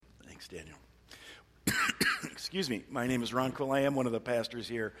Thanks, Daniel. Excuse me. My name is Ron Cole. I am one of the pastors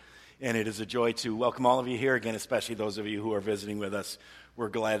here, and it is a joy to welcome all of you here again, especially those of you who are visiting with us. We're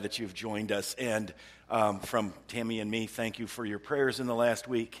glad that you've joined us. And from Tammy and me, thank you for your prayers in the last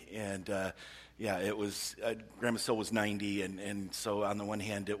week. And it was Grandma Sil was 90, and so on the one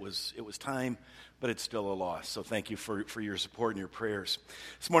hand, it was time, but it's still a loss. So thank you for your support and your prayers.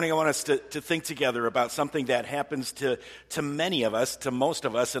 This morning I want us to think together about something that happens to many of us, to most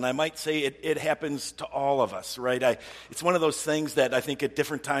of us, and I might say it happens to all of us, right? It's one of those things that I think at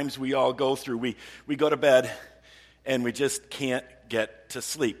different times we all go through. We go to bed and we just can't get to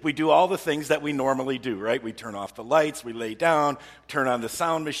sleep. We do all the things that we normally do, right? We turn off the lights, we lay down, turn on the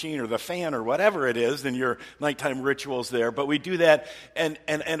sound machine or the fan or whatever it is, and your nighttime rituals there. But we do that, and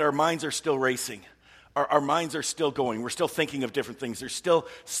our minds are still racing. Our minds are still going. We're still thinking of different things. There's still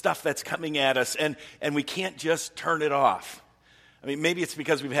stuff that's coming at us, and we can't just turn it off. I mean, maybe it's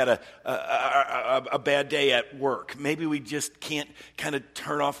because we've had a bad day at work. Maybe we just can't kind of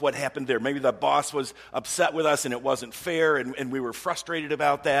turn off what happened there. Maybe the boss was upset with us and it wasn't fair, and we were frustrated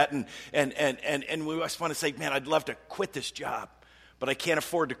about that. And we just want to say, man, I'd love to quit this job, but I can't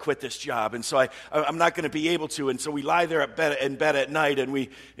afford to quit this job, and so I'm not going to be able to. And so we lie there in bed at night, and we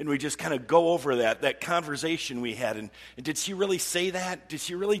just kind of go over that conversation we had. And did she really say that? Did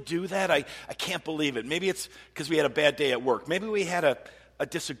she really do that? I can't believe it. Maybe it's because we had a bad day at work. Maybe we had a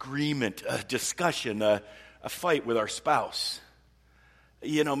disagreement, a discussion, a fight with our spouse.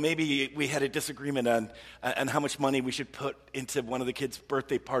 You know, maybe we had a disagreement on how much money we should put into one of the kids'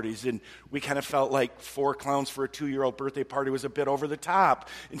 birthday parties, and we kind of felt like 4 clowns for a 2-year-old birthday party was a bit over the top,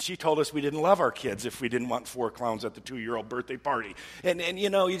 and she told us we didn't love our kids if we didn't want 4 clowns at the 2-year-old birthday party. And you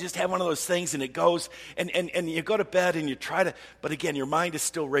know, you just have one of those things, and it goes, and you go to bed, and you try to, but again, your mind is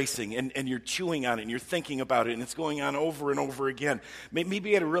still racing, and you're chewing on it, and you're thinking about it, and it's going on over and over again. Maybe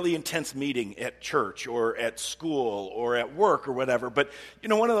you had a really intense meeting at church, or at school, or at work, or whatever, but you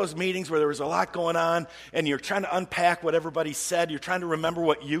know, one of those meetings where there was a lot going on, and you're trying to unpack what everybody said. You're trying to remember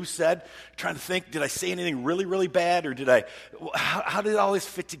what you said. Trying to think, did I say anything really, really bad, or how did all this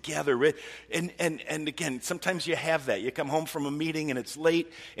fit together? And again, sometimes you have that. You come home from a meeting, and it's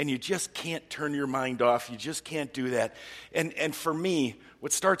late, and you just can't turn your mind off. You just can't do that. And for me,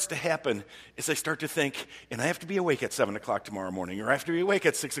 what starts to happen is I start to think, and I have to be awake at 7 o'clock tomorrow morning, or I have to be awake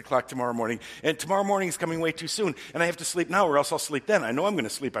at 6 o'clock tomorrow morning, and tomorrow morning is coming way too soon, and I have to sleep now or else I'll sleep then. I know I'm going to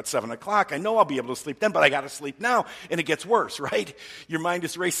sleep at 7 o'clock. I know I'll be able to sleep then, but I got to sleep now, and it gets worse, right? Your mind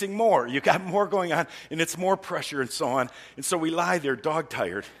is racing more. You got more going on, and it's more pressure and so on. And so we lie there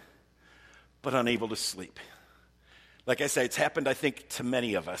dog-tired, but unable to sleep. Like I say, it's happened, I think, to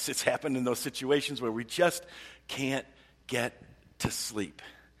many of us. It's happened in those situations where we just can't get to sleep.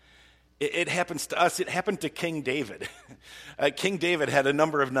 It happens to us. It happened to King David. King David had a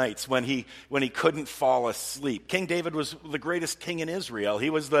number of nights when he couldn't fall asleep. King David was the greatest king in Israel.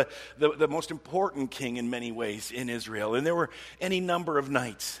 He was the most important king in many ways in Israel. And there were any number of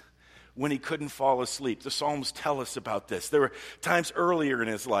nights when he couldn't fall asleep. The Psalms tell us about this. There were times earlier in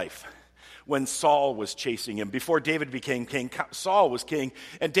his life when Saul was chasing him. Before David became king, Saul was king,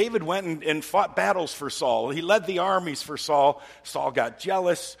 and David went and fought battles for Saul. He led the armies for Saul. Saul got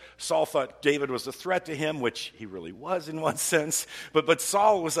jealous. Saul thought David was a threat to him, which he really was in one sense. But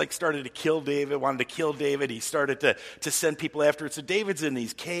Saul was started to kill David, wanted to kill David. He started to send people after it. So David's in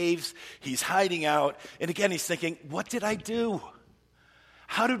these caves. He's hiding out. And again, he's thinking, what did I do?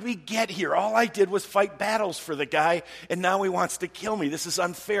 How did we get here? All I did was fight battles for the guy, and now he wants to kill me. This is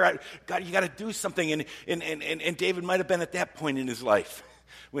unfair. God, you got to do something. And David might have been at that point in his life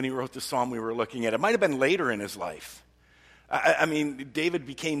when he wrote the psalm we were looking at. It might have been later in his life. I mean, David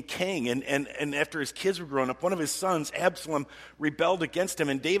became king, and after his kids were grown up, one of his sons, Absalom, rebelled against him,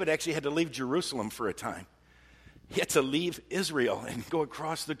 and David actually had to leave Jerusalem for a time. He had to leave Israel and go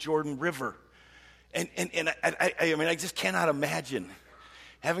across the Jordan River. I mean, I just cannot imagine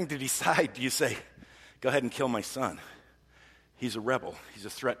having to decide, do you say, go ahead and kill my son? He's a rebel. He's a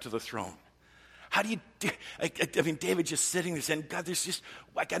threat to the throne. How do you do? I mean, David just sitting there saying, God,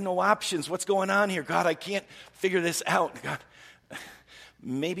 I got no options. What's going on here? God, I can't figure this out. God,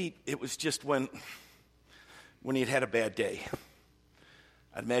 maybe it was just when he'd had a bad day.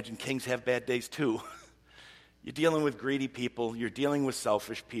 I'd imagine kings have bad days too. You're dealing with greedy people. You're dealing with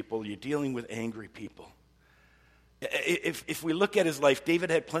selfish people. You're dealing with angry people. If we look at his life,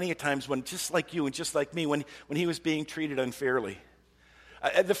 David had plenty of times when, just like you and just like me, when he was being treated unfairly.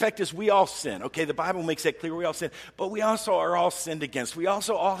 The fact is, we all sin, okay? The Bible makes that clear. We all sin. But we also are all sinned against. We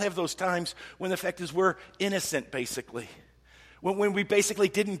also all have those times when the fact is we're innocent, basically. When we basically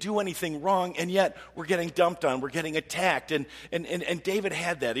didn't do anything wrong, and yet we're getting dumped on, we're getting attacked. And David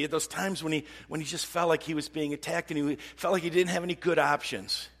had that. He had those times when he just felt like he was being attacked, and he felt like he didn't have any good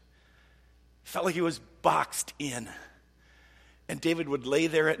options. He felt like he was boxed in. And David would lie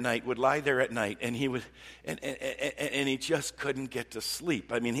there at night, and he would, and he just couldn't get to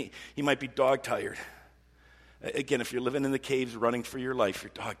sleep. I mean, he might be dog tired. Again, if you're living in the caves running for your life,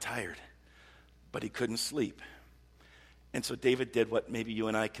 you're dog tired. But he couldn't sleep. And so David did what maybe you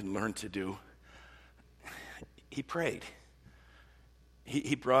and I can learn to do. He prayed.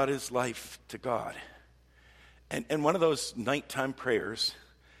 He brought his life to God. And one of those nighttime prayers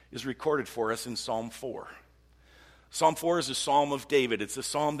is recorded for us in Psalm 4. Psalm 4 is a psalm of David. It's a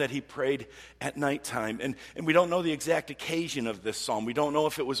psalm that he prayed at nighttime. And we don't know the exact occasion of this psalm. We don't know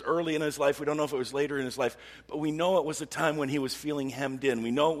if it was early in his life. We don't know if it was later in his life. But we know it was a time when he was feeling hemmed in.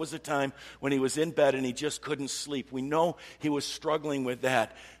 We know it was a time when he was in bed and he just couldn't sleep. We know he was struggling with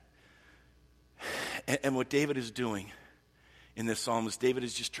that. And what David is doing in this psalm is David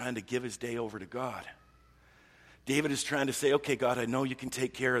is just trying to give his day over to God. David is trying to say, okay, God, I know you can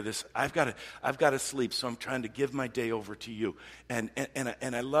take care of this. I've got to sleep, so I'm trying to give my day over to you. And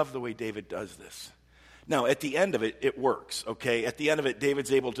I love the way David does this. Now, at the end of it, it works, okay? At the end of it,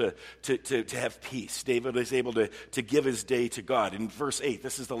 David's able to have peace. David is able to give his day to God. In verse 8,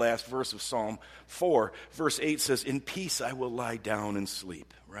 this is the last verse of Psalm 4. Verse 8 says, in peace I will lie down and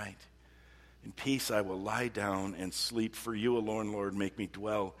sleep, right? In peace I will lie down and sleep. For you alone, Lord, make me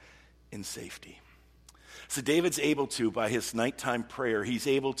dwell in safety. So David's able to, by his nighttime prayer, he's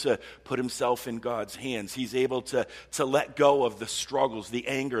able to put himself in God's hands. He's able to let go of the struggles, the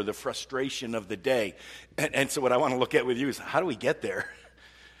anger, the frustration of the day. And so what I want to look at with you is, how do we get there?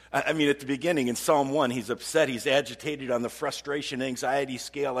 I mean, at the beginning, in Psalm 1, he's upset, he's agitated. On the frustration, anxiety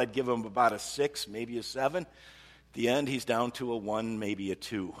scale, I'd give him about a 6, maybe a 7. At the end, he's down to a 1, maybe a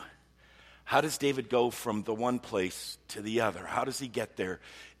 2. How does David go from the one place to the other? How does he get there?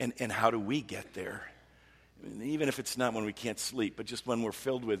 And how do we get there? Even if it's not when we can't sleep, but just when we're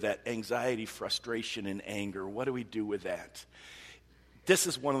filled with that anxiety, frustration, and anger, what do we do with that? This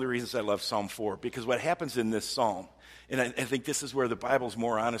is one of the reasons I love Psalm 4, because what happens in this psalm, and I think this is where the Bible's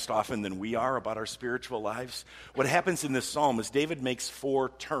more honest often than we are about our spiritual lives. What happens in this psalm is David makes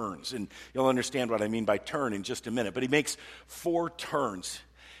 4 turns, and you'll understand what I mean by turn in just a minute, but he makes 4 turns.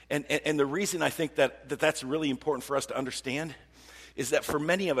 And the reason I think that's really important for us to understand is that for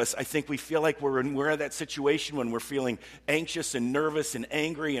many of us, I think we feel like we're in that situation when we're feeling anxious and nervous and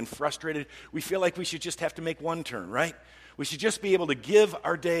angry and frustrated. We feel like we should just have to make one turn, right? We should just be able to give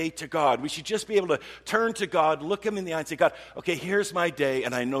our day to God. We should just be able to turn to God, look him in the eye and say, God, okay, here's my day,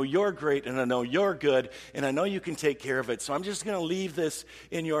 and I know you're great, and I know you're good, and I know you can take care of it, so I'm just going to leave this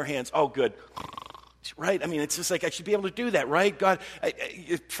in your hands. Oh, good. Right? I mean, it's just like I should be able to do that, right? God,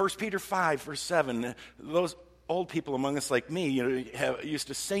 1 Peter 5, verse 7, those old people among us like me, used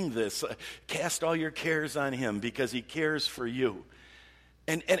to sing this, cast all your cares on him because he cares for you.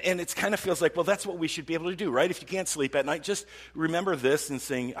 And it kind of feels like, well, that's what we should be able to do, right? If you can't sleep at night, just remember this and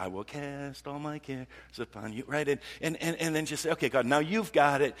sing, I will cast all my cares upon you, right? And then just say, okay, God, now you've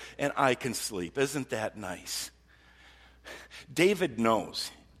got it and I can sleep. Isn't that nice? David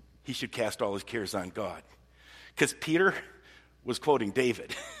knows he should cast all his cares on God because Peter was quoting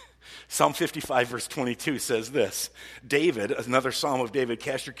David. Psalm 55, verse 22 says this, David, another psalm of David,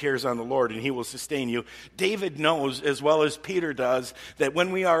 cast your cares on the Lord and he will sustain you. David knows, as well as Peter does, that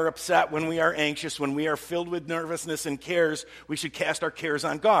when we are upset, when we are anxious, when we are filled with nervousness and cares, we should cast our cares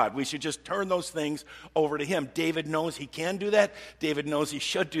on God. We should just turn those things over to him. David knows he can do that. David knows he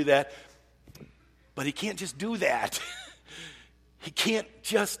should do that. But he can't just do that. He can't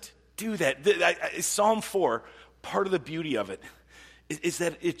just do that. Psalm 4, part of the beauty of it, is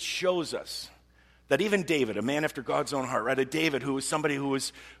that it shows us that even David, a man after God's own heart, right? A David who was somebody who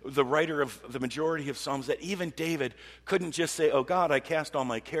was the writer of the majority of Psalms, that even David couldn't just say, oh God, I cast all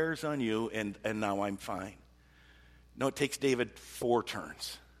my cares on you and now I'm fine. No, it takes David 4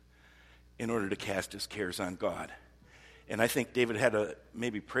 turns in order to cast his cares on God. And I think David had to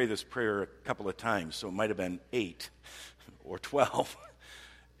maybe pray this prayer a couple of times, so it might have been 8 or 12.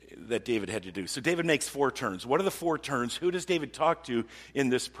 That David had to do. So David makes 4 turns. What are the 4 turns? Who does David talk to in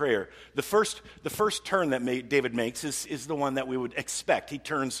this prayer? The first turn that David makes is the one that we would expect. He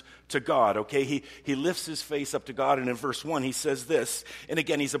turns to God, okay? He lifts his face up to God, and in verse 1 he says this, and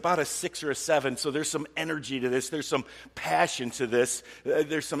again, he's about a 6 or a 7, so there's some energy to this, there's some passion to this,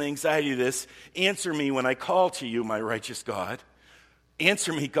 there's some anxiety to this. Answer me when I call to you, my righteous God.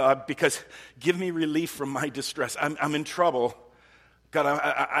 Answer me, God, because give me relief from my distress. I'm in trouble. God,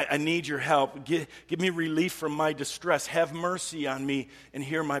 I need your help. Give me relief from my distress. Have mercy on me and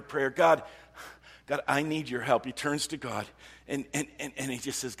hear my prayer. God, I need your help. He turns to God and he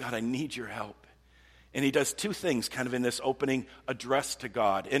just says, God, I need your help. And he does two things kind of in this opening address to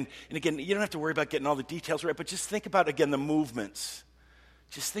God. And again, you don't have to worry about getting all the details right, but just think about, again, the movements.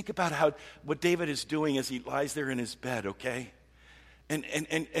 Just think about what David is doing as he lies there in his bed, okay?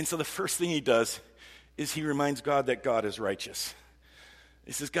 And so the first thing he does is he reminds God that God is righteous.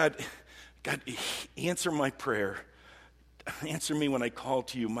 He says, God, answer my prayer. Answer me when I call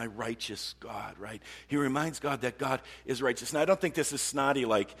to you, my righteous God, right? He reminds God that God is righteous. Now, I don't think this is snotty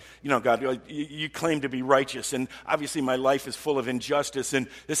like, God, you claim to be righteous, and obviously my life is full of injustice, and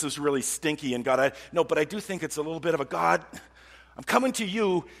this is really stinky, and God, but I do think it's a little bit of a, God, I'm coming to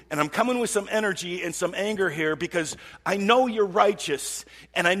you, and I'm coming with some energy and some anger here because I know you're righteous,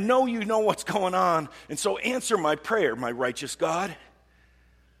 and I know you know what's going on, and so answer my prayer, my righteous God.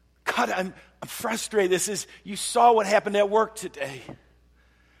 God, I'm frustrated. You saw what happened at work today.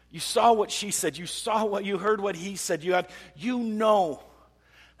 You saw what she said. You heard what he said. You know,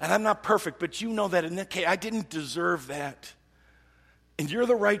 and I'm not perfect, but you know that in that case, I didn't deserve that. And you're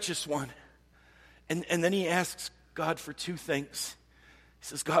the righteous one. And then he asks God for two things. He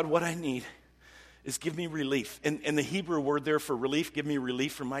says, God, what I need is give me relief. And the Hebrew word there for relief, give me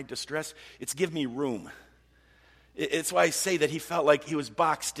relief from my distress, it's give me room. It's why I say that he felt like he was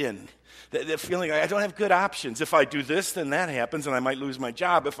boxed in. The feeling like I don't have good options. If I do this, then that happens and I might lose my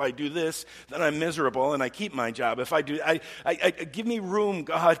job. If I do this, then I'm miserable and I keep my job. If I do, give me room,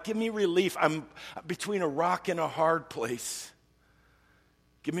 God. Give me relief. I'm between a rock and a hard place.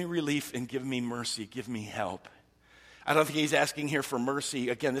 Give me relief and give me mercy. Give me help. I don't think he's asking here for mercy.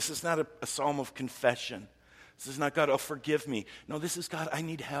 Again, this is not a psalm of confession. This is not, God, oh, forgive me. No, this is, God, I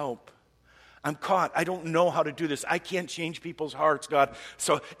need help. I'm caught. I don't know how to do this. I can't change people's hearts, God.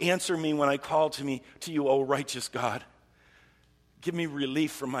 So answer me when I call to you, O righteous God. Give me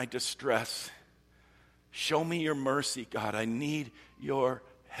relief from my distress. Show me your mercy, God. I need your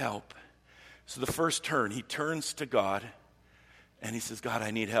help. So the first turn, he turns to God and he says, God,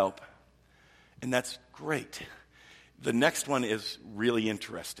 I need help. And that's great. The next one is really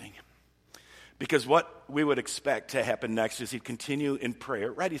interesting. Because what we would expect to happen next is he'd continue in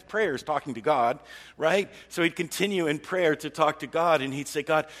prayer, right? His prayer is talking to God, right? So he'd continue in prayer to talk to God, and he'd say,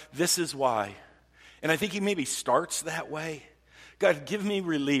 God, this is why. And I think he maybe starts that way. God, give me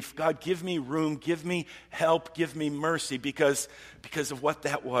relief. God, give me room. Give me help. Give me mercy because of what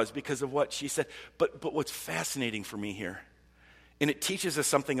that was, because of what she said. But what's fascinating for me here, and it teaches us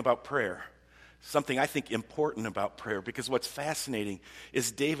something about prayer, something I think important about prayer, because what's fascinating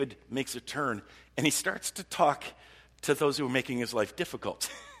is David makes a turn and he starts to talk to those who are making his life difficult.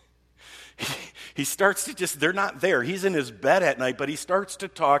 He starts to they're not there. He's in his bed at night, but he starts to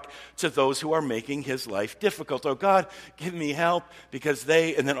talk to those who are making his life difficult. Oh, God, give me help because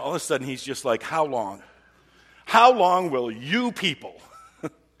and then all of a sudden he's just like, how long? How long will you people?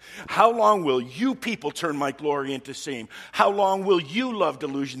 How long will you people turn my glory into shame? How long will you love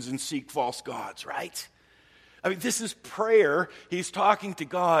delusions and seek false gods, right? I mean, this is prayer. He's talking to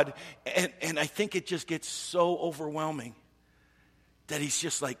God, and I think it just gets so overwhelming that he's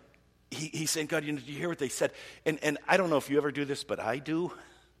just like, he's saying, God, did you hear what they said? And I don't know if you ever do this, but I do.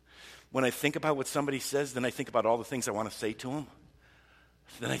 When I think about what somebody says, then I think about all the things I want to say to them.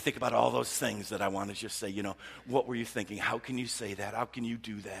 Then I think about all those things that I want to just say, what were you thinking? How can you say that? How can you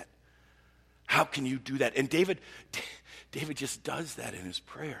do that? How can you do that? And David just does that in his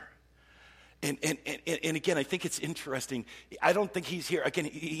prayer. And again, I think it's interesting. I don't think he's here. Again,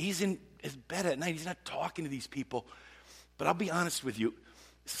 he's in his bed at night. He's not talking to these people. But I'll be honest with you.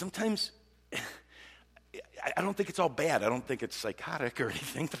 Sometimes I don't think it's all bad. I don't think it's psychotic or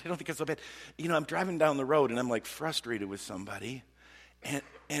anything, but I don't think it's all bad. I'm driving down the road and I'm like frustrated with somebody.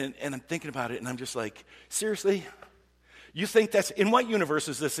 And I'm thinking about it, and I'm just like, seriously? You think in what universe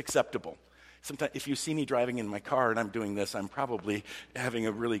is this acceptable? Sometimes if you see me driving in my car and I'm doing this, I'm probably having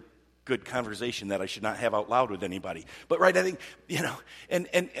a really good conversation that I should not have out loud with anybody. But right, I think,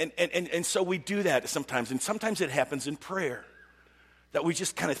 and so we do that sometimes, and sometimes it happens in prayer, that we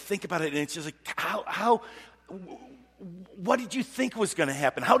just kind of think about it, and it's just like, what did you think was going to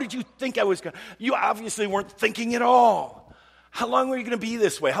happen? How did you think I was going to? You obviously weren't thinking at all. How long are you going to be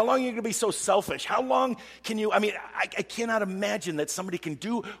this way? How long are you going to be so selfish? How long can you, I cannot imagine that somebody can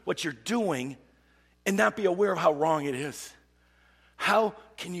do what you're doing and not be aware of how wrong it is. How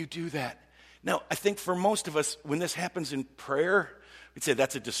can you do that? Now, I think for most of us, when this happens in prayer, we'd say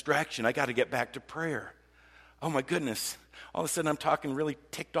that's a distraction. I got to get back to prayer. Oh my goodness. All of a sudden I'm talking really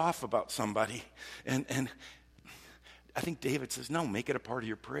ticked off about somebody. And I think David says, no, make it a part of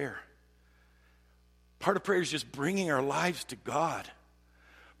your prayer. Part of prayer is just bringing our lives to God.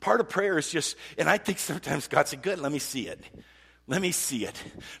 Part of prayer is just, and I think sometimes God said, good, let me see it. Let me see it.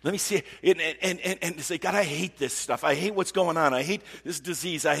 Let me see it. And say, God, I hate this stuff. I hate what's going on. I hate this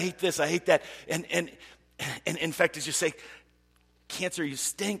disease. I hate this. I hate that. And in fact, it's just say, cancer, you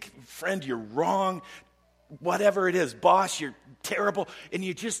stink. Friend, you're wrong. Whatever it is, boss, you're terrible. And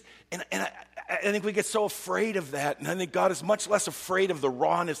you just, I think we get so afraid of that. And I think God is much less afraid of the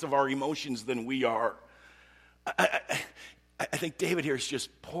rawness of our emotions than we are. I think David here is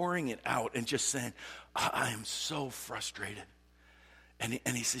just pouring it out and just saying, I am so frustrated.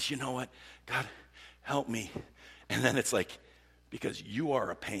 And he says, you know what? God, help me. And then it's like, because you are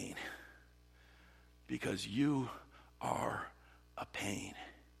a pain. Because you are a pain.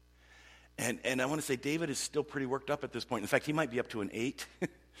 And I want to say David is still pretty worked up at this point. In fact, he might be up to an 8.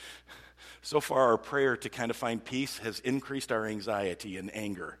 So far, our prayer to kind of find peace has increased our anxiety and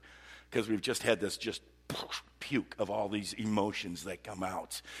anger because we've just had this just puke of all these emotions that come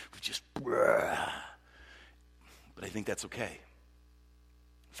out. We just, but I think that's okay.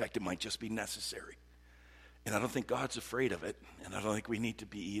 In fact, it might just be necessary. And I don't think God's afraid of it, and I don't think we need to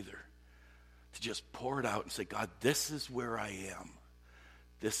be either. To just pour it out and say, God, this is where I am.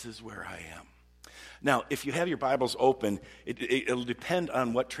 This is where I am. Now, if you have your Bibles open, it'll depend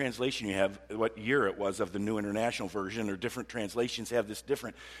on what translation you have, what year it was of the New International Version, or different translations have this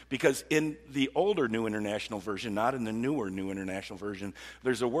different. Because in the older New International Version, not in the newer New International Version,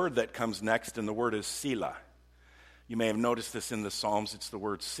 there's a word that comes next, and the word is Selah. You may have noticed this in the Psalms, it's the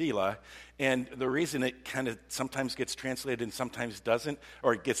word Selah. And the reason it kind of sometimes gets translated and sometimes doesn't,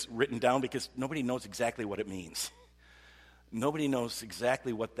 or it gets written down, because nobody knows exactly what it means. Nobody knows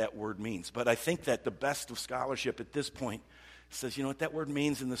exactly what that word means. But I think that the best of scholarship at this point says, you know what that word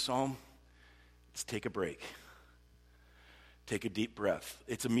means in the psalm? It's take a break. Take a deep breath.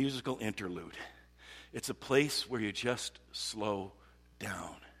 It's a musical interlude. It's a place where you just slow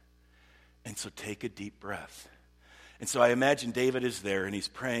down. And so take a deep breath. And so I imagine David is there and he's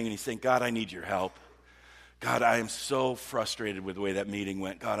praying and he's saying, God, I need your help. God, I am so frustrated with the way that meeting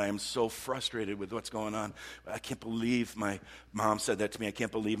went. God, I am so frustrated with what's going on. I can't believe my mom said that to me. I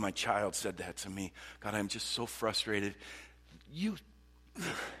can't believe my child said that to me. God, I'm just so frustrated.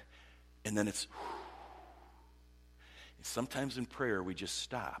 And then it's, sometimes in prayer we just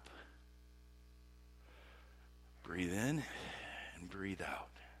stop. Breathe in and breathe out.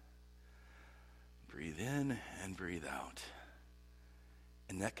 Breathe in and breathe out.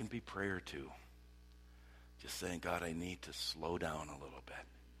 And that can be prayer too. Just saying, God, I need to slow down a little bit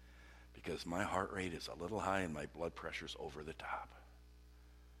because my heart rate is a little high and my blood pressure's over the top.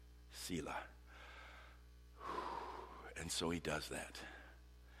 Selah. And so he does that.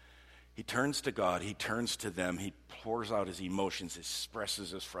 He turns to God. He turns to them. He pours out his emotions,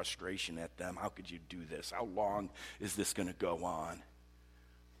 expresses his frustration at them. How could you do this? How long is this going to go on?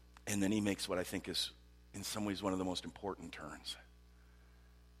 And then he makes what I think is, in some ways, one of the most important turns.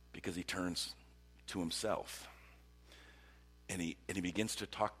 Because he turns to himself. And he begins to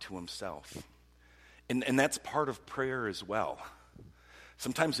talk to himself. And that's part of prayer as well.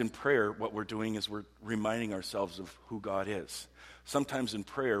 Sometimes in prayer, what we're doing is we're reminding ourselves of who God is. Sometimes in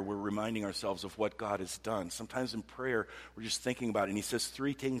prayer, we're reminding ourselves of what God has done. Sometimes in prayer, we're just thinking about it. And he says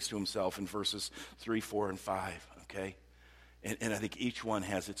 3 things to himself in verses 3, 4, and 5, okay? And I think each one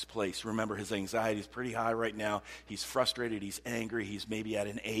has its place. Remember, his anxiety is pretty high right now. He's frustrated. He's angry. He's maybe at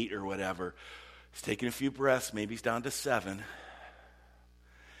an 8 or whatever. He's taking a few breaths. Maybe he's down to 7.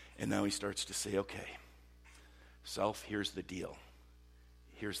 And now he starts to say, okay, self, here's the deal.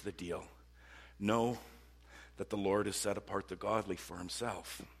 Here's the deal. Know that the Lord has set apart the godly for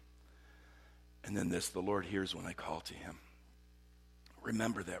himself. And then this, the Lord hears when I call to him.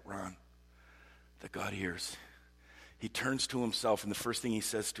 Remember that, Ron, that God hears. He turns to himself, and the first thing he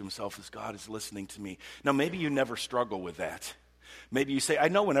says to himself is, God is listening to me. Now, maybe you never struggle with that. Maybe you say, I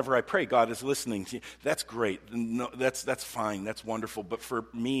know whenever I pray, God is listening to you. That's great. No, that's fine. That's wonderful. But for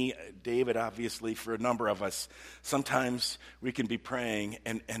me, David, obviously, for a number of us, sometimes we can be praying,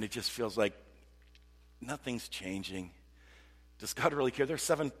 and it just feels like nothing's changing. Does God really care? There's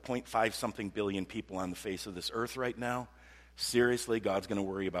 7.5-something billion people on the face of this earth right now. Seriously, God's going to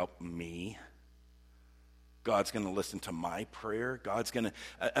worry about me? God's going to listen to my prayer. God's going to,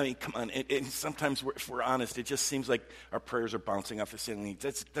 I mean, come on. And sometimes, if we're honest, it just seems like our prayers are bouncing off the ceiling.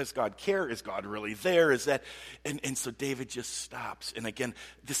 Does God care? Is God really there? Is that, and so David just stops. And again,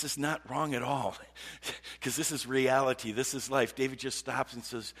 this is not wrong at all, because this is reality. This is life. David just stops and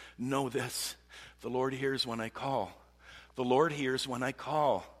says, know this. The Lord hears when I call. The Lord hears when I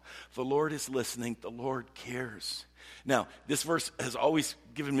call. The Lord is listening. The Lord cares. Now, this verse has always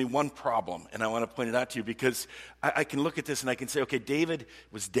given me one problem, and I want to point it out to you because I can look at this and I can say, okay, David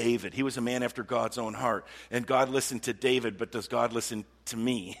was David. He was a man after God's own heart, and God listened to David, but does God listen to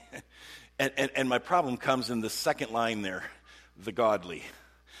me? And my problem comes in the second line there, the godly.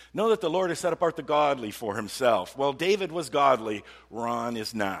 Know that the Lord has set apart the godly for himself. Well, David was godly. Ron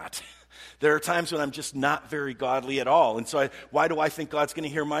is not. There are times when I'm just not very godly at all. And so why do I think God's going to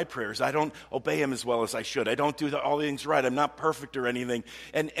hear my prayers? I don't obey him as well as I should. I don't do all the things right. I'm not perfect or anything.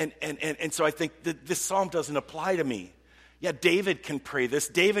 And so I think that this psalm doesn't apply to me. Yeah, David can pray this.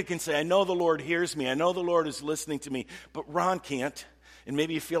 David can say, I know the Lord hears me. I know the Lord is listening to me. But Ron can't. And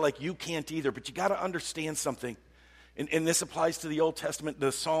maybe you feel like you can't either. But you got to understand something. And this applies to the Old Testament,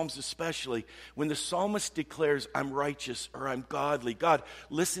 the Psalms especially. When the psalmist declares, I'm righteous or I'm godly, God,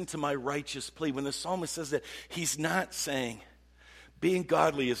 listen to my righteous plea. When the psalmist says that, he's not saying being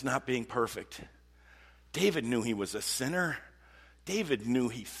godly is not being perfect. David knew he was a sinner. David knew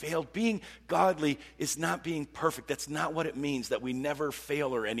he failed. Being godly is not being perfect. That's not what it means, that we never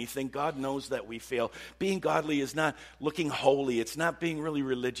fail or anything. God knows that we fail. Being godly is not looking holy. It's not being really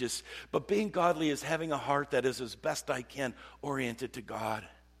religious. But being godly is having a heart that is as best I can oriented to God.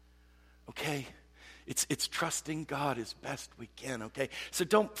 Okay? It's trusting God as best we can, okay? So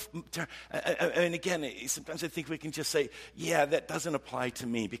don't, and again, sometimes I think we can just say, yeah, that doesn't apply to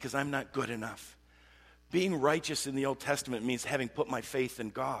me because I'm not good enough. Being righteous in the Old Testament means having put my faith in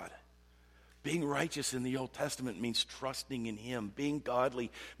God. Being righteous in the Old Testament means trusting in him. Being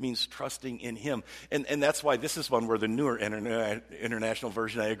godly means trusting in him. And that's why this is one where the newer international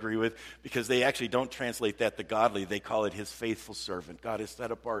version I agree with, because they actually don't translate that the godly. They call it his faithful servant. God has set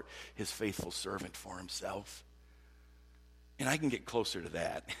apart his faithful servant for himself. And I can get closer to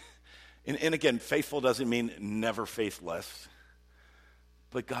that. And again, faithful doesn't mean never faithless.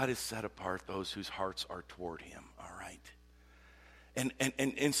 But God has set apart those whose hearts are toward him, all right?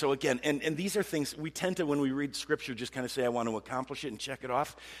 And so again, and these are things, we tend to, when we read Scripture, just kind of say, I want to accomplish it and check it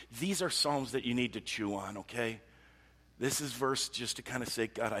off. These are Psalms that you need to chew on, okay? This is verse just to kind of say,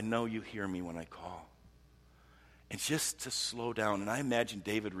 God, I know you hear me when I call. And just to slow down, and I imagine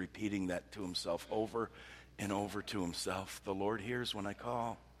David repeating that to himself over and over to himself. The Lord hears when I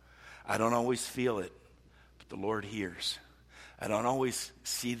call. I don't always feel it, but the Lord hears. I don't always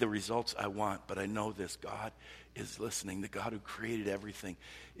see the results I want, but I know this. God is listening. The God who created everything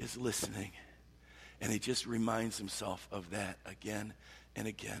is listening. And he just reminds himself of that again and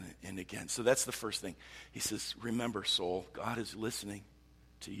again and again. So that's the first thing. He says, remember, soul, God is listening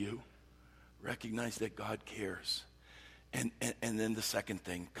to you. Recognize that God cares. And then the second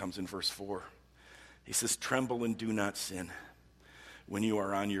thing comes in verse 4. He says, tremble and do not sin. When you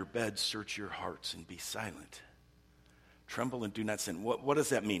are on your bed, search your hearts and be silent. Tremble and do not sin. What does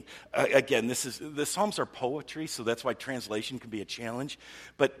that mean? Again, the Psalms are poetry, so that's why translation can be a challenge.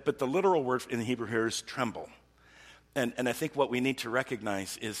 But the literal word in Hebrew here is tremble. And I think what we need to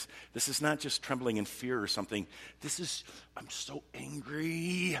recognize is this is not just trembling in fear or something. This is, I'm so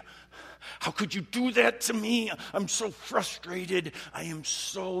angry. How could you do that to me? I'm so frustrated. I am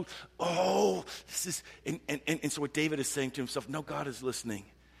so, this is, and so what David is saying to himself, no, God is listening.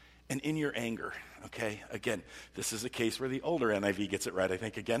 And in your anger, okay, again, this is a case where the older NIV gets it right, I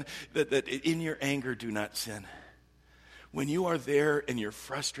think, again, that in your anger, do not sin. When you are there and you're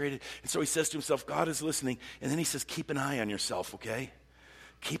frustrated, and so he says to himself, God is listening, and then he says, keep an eye on yourself, okay?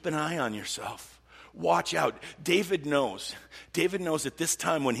 Keep an eye on yourself. Watch out. David knows at this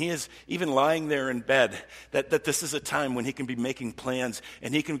time when he is even lying there in bed, that this is a time when he can be making plans,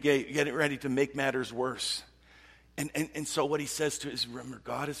 and he can get ready to make matters worse. And so what he says to is, remember,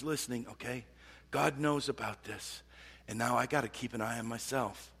 God is listening, okay? God knows about this. And now I got to keep an eye on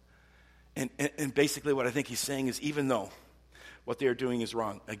myself. And basically what I think he's saying is, even though what they're doing is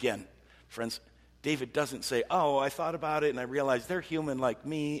wrong, again, friends, David doesn't say, I thought about it and I realized they're human like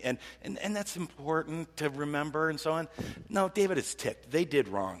me, and that's important to remember and so on. No, David is ticked. They did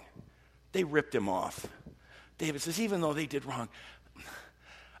wrong. They ripped him off. David says, even though they did wrong,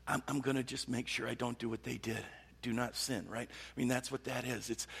 I'm going to just make sure I don't do what they did. Do not sin, right? I mean, that's what that is.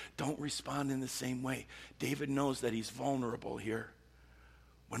 It's don't respond in the same way. David knows that he's vulnerable here.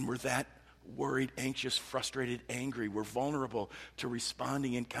 When we're that worried, anxious, frustrated, angry, we're vulnerable to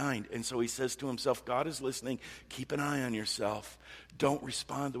responding in kind. And so he says to himself, God is listening. Keep an eye on yourself. Don't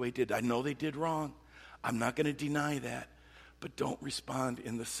respond the way he did. I know they did wrong. I'm not going to deny that. But don't respond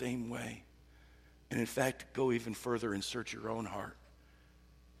in the same way. And in fact, go even further and search your own heart.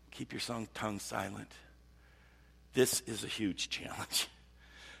 Keep your tongue silent. This is a huge challenge.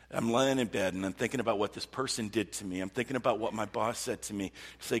 I'm lying in bed and I'm thinking about what this person did to me. I'm thinking about what my boss said to me.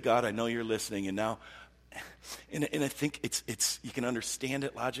 Say, God, I know you're listening. And now, and I think it's you can understand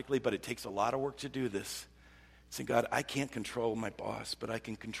it logically, but it takes a lot of work to do this. Say, God, I can't control my boss, but I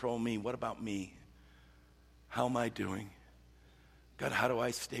can control me. What about me? How am I doing? God, how do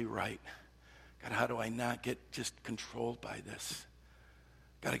I stay right? God, how do I not get just controlled by this?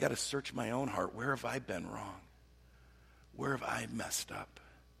 God, I got to search my own heart. Where have I been wrong? Where have I messed up?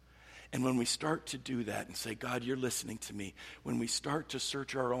 And when we start to do that and say, God, you're listening to me, when we start to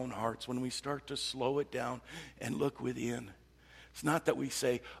search our own hearts, when we start to slow it down and look within, it's not that we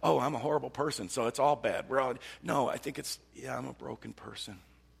say, oh, I'm a horrible person, so it's all bad. No, I think it's, I'm a broken person.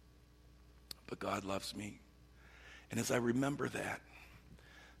 But God loves me. And as I remember that,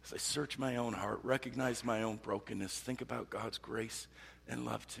 as I search my own heart, recognize my own brokenness, think about God's grace and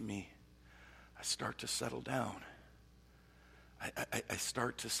love to me, I start to settle down. I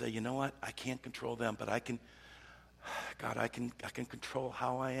start to say, you know what? I can't control them, but I can control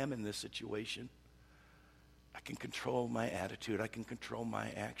how I am in this situation. I can control my attitude. I can control my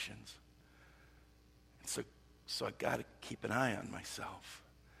actions. And so I got to keep an eye on myself.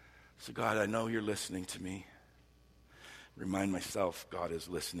 So God, I know you're listening to me. Remind myself God is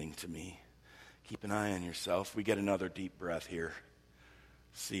listening to me. Keep an eye on yourself. We get another deep breath here.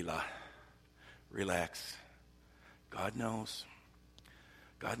 Selah. Relax. God knows.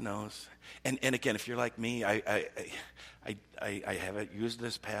 God knows. And again, if you're like me, I haven't used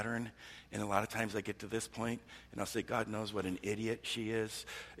this pattern, and a lot of times I get to this point, and I'll say, God knows what an idiot she is,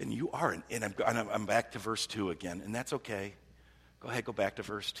 and you are. And I'm back to verse 2 again, and that's okay. Go ahead, go back to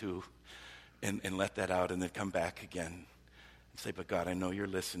verse 2, and let that out, and then come back again and say, but God, I know you're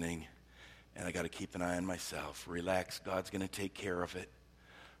listening, and I got to keep an eye on myself. Relax. God's going to take care of it.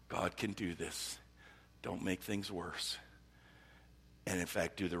 God can do this. Don't make things worse. And in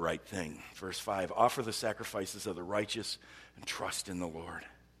fact, do the right thing. Verse 5, offer the sacrifices of the righteous and trust in the Lord.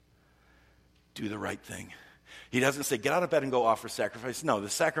 Do the right thing. He doesn't say, get out of bed and go offer sacrifice. No, the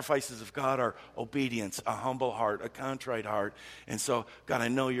sacrifices of God are obedience, a humble heart, a contrite heart. And so, God, I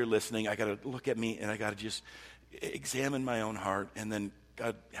know you're listening. I got to look at me, and I got to just examine my own heart, and then,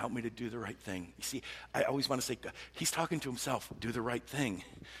 God, help me to do the right thing. You see, I always want to say, God, he's talking to himself, do the right thing,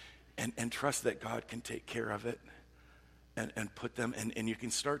 and trust that God can take care of it. And put them, and you can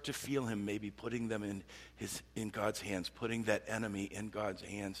start to feel him maybe putting them in God's hands, putting that enemy in God's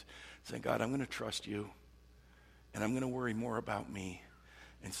hands, saying, God, I'm going to trust you, and I'm going to worry more about me.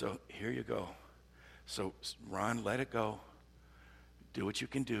 And so here you go. So Ron, let it go. Do what you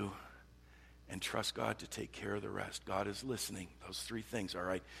can do, and trust God to take care of the rest. God is listening. Those three things, all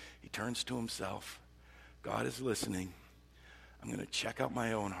right? He turns to himself. God is listening. I'm going to check out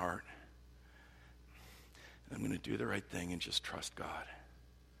my own heart. I'm going to do the right thing and just trust God.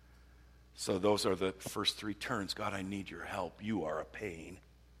 So those are the first three turns. God, I need your help. You are a pain.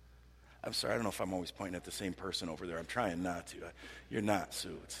 I'm sorry, I don't know if I'm always pointing at the same person over there. I'm trying not to. You're not,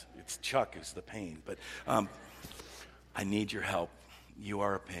 Sue. It's Chuck is the pain. But I need your help. You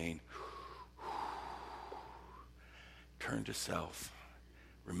are a pain. Turn to self.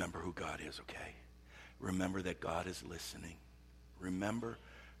 Remember who God is, okay? Remember that God is listening. Remember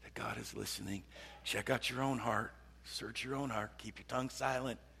that God is listening. Check out your own heart. Search your own heart. Keep your tongue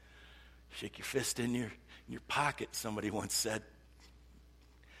silent. Shake your fist in your pocket, somebody once said.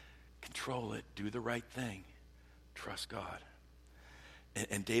 Control it. Do the right thing. Trust God.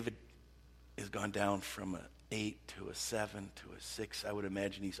 And David has gone down from an 8 to a 7 to a 6. I would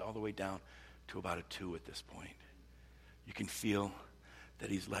imagine he's all the way down to about a 2 at this point. You can feel that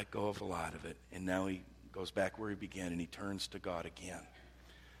he's let go of a lot of it. And now he goes back where he began, and he turns to God again.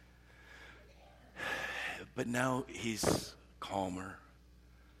 But now he's calmer.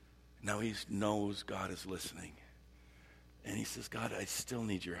 Now he knows God is listening. And he says, God, I still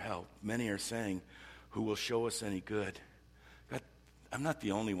need your help. Many are saying, who will show us any good? God, I'm not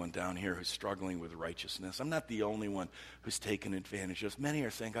the only one down here who's struggling with righteousness. I'm not the only one who's taken advantage of us. Many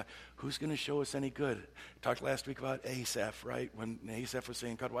are saying, God, who's going to show us any good? I talked last week about Asaph, right? When Asaph was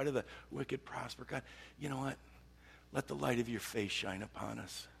saying, God, why do the wicked prosper? God, you know what? Let the light of your face shine upon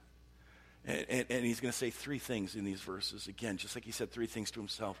us. And he's going to say three things in these verses. Again, just like he said three things to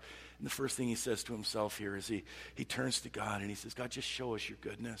himself. And the first thing he says to himself here is he turns to God and he says, God, just show us your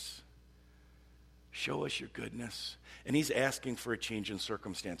goodness. Show us your goodness. And he's asking for a change in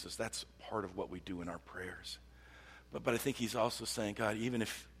circumstances. That's part of what we do in our prayers. But I think he's also saying, God, even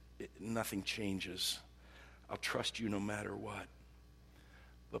if nothing changes, I'll trust you no matter what.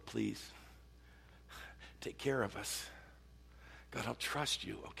 But please, take care of us. God, I'll trust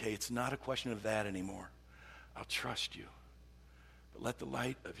you, okay? It's not a question of that anymore. I'll trust you. but let the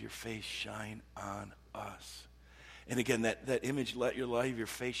light of your face shine on us. And again, that image, let your light of your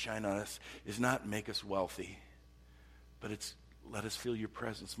face shine on us, is not make us wealthy, but it's let us feel your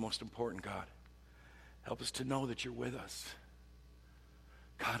presence. Most important, God. Help us to know that you're with us.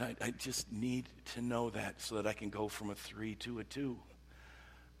 God, I just need to know that so that I can go from a 3 to a 2.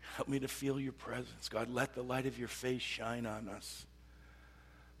 Help me to feel your presence. God, let the light of your face shine on us.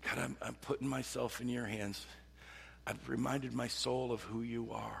 God, I'm putting myself in your hands. I've reminded my soul of who you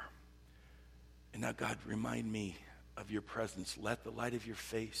are. And now, God, remind me of your presence. Let the light of your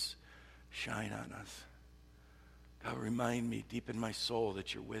face shine on us. God, remind me deep in my soul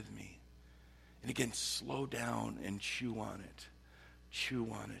that you're with me. And again, slow down and chew on it. Chew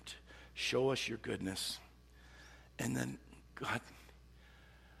on it. Show us your goodness. And then, God,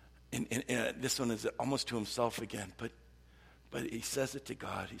 and this one is almost to himself again, but he says it to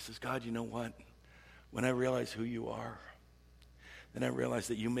God. He says, God, you know what? When I realize who you are, then I realize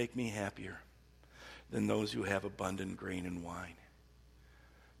that you make me happier than those who have abundant grain and wine.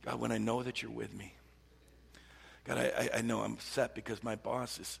 God, when I know that you're with me, God, I know I'm upset because my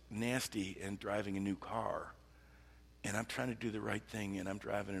boss is nasty and driving a new car, and I'm trying to do the right thing, and I'm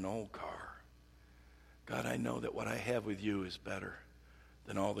driving an old car. God, I know that what I have with you is better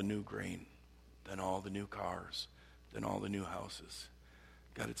than all the new grain, than all the new cars, than all the new houses.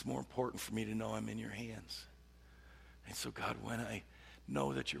 God, it's more important for me to know I'm in your hands. And so, God, when I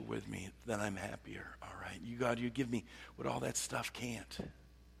know that you're with me, then I'm happier, all right? You, God, you give me what all that stuff can't.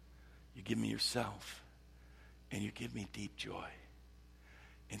 You give me yourself, and you give me deep joy.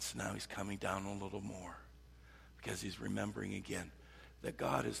 And so now he's coming down a little more because he's remembering again that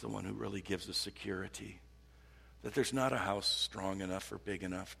God is the one who really gives us security, that there's not a house strong enough or big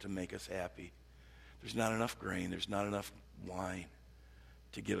enough to make us happy. There's not enough grain. There's not enough wine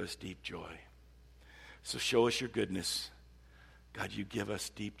to give us deep joy. So show us your goodness. God, you give us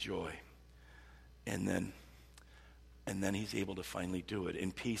deep joy. And then he's able to finally do it.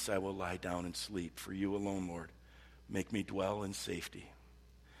 In peace I will lie down and sleep. For you alone, Lord, make me dwell in safety.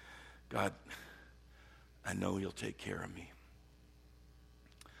 God, I know you'll take care of me.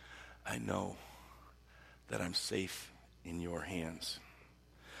 I know that I'm safe in your hands.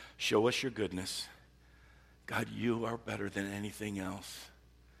 Show us your goodness. God, you are better than anything else.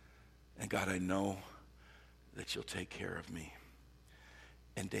 And God, I know that you'll take care of me.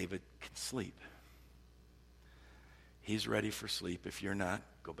 And David can sleep. He's ready for sleep. If you're not,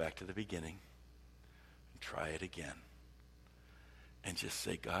 go back to the beginning and try it again. And just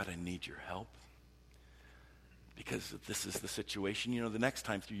say, God, I need your help. Because if this is the situation, the next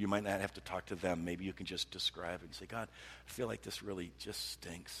time through, you might not have to talk to them. Maybe you can just describe it and say, God, I feel like this really just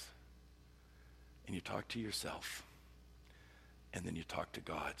stinks. And you talk to yourself. And then you talk to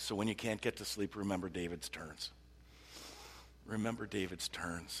God. So when you can't get to sleep, remember David's turns. Remember David's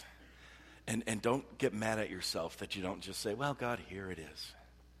turns. And don't get mad at yourself that you don't just say, well, God, here it is.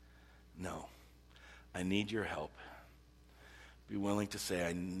 No. I need your help. Be willing to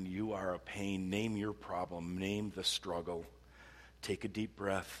say, you are a pain. Name your problem. Name the struggle. Take a deep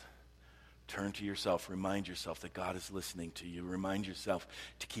breath. Turn to yourself. Remind yourself that God is listening to you. Remind yourself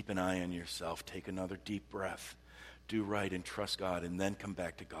to keep an eye on yourself. Take another deep breath. Do right and trust God, and then come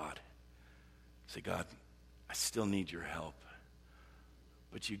back to God. Say, God, I still need your help,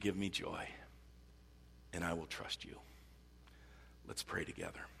 but you give me joy, and I will trust you. Let's pray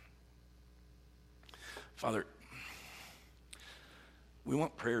together. Father, we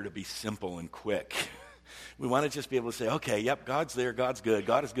want prayer to be simple and quick. We want to just be able to say, okay, yep, God's there, God's good.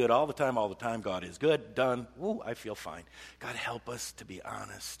 God is good all the time, God is good, done. Woo, I feel fine. God, help us to be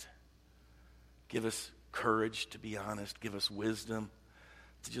honest. Give us courage to be honest. Give us wisdom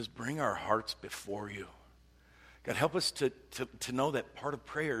to just bring our hearts before you. God, help us to know that part of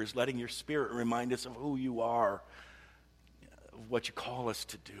prayer is letting your Spirit remind us of who you are, of what you call us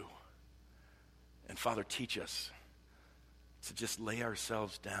to do. And Father, teach us to just lay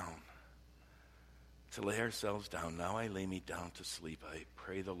ourselves down. To lay ourselves down. Now I lay me down to sleep. I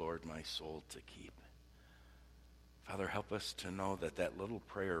pray the Lord my soul to keep. Father, help us to know that that little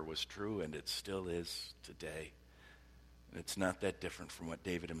prayer was true and it still is today. And it's not that different from what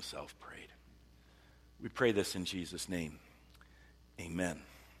David himself prayed. We pray this in Jesus' name. Amen.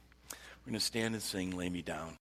 We're going to stand and sing, Lay Me Down.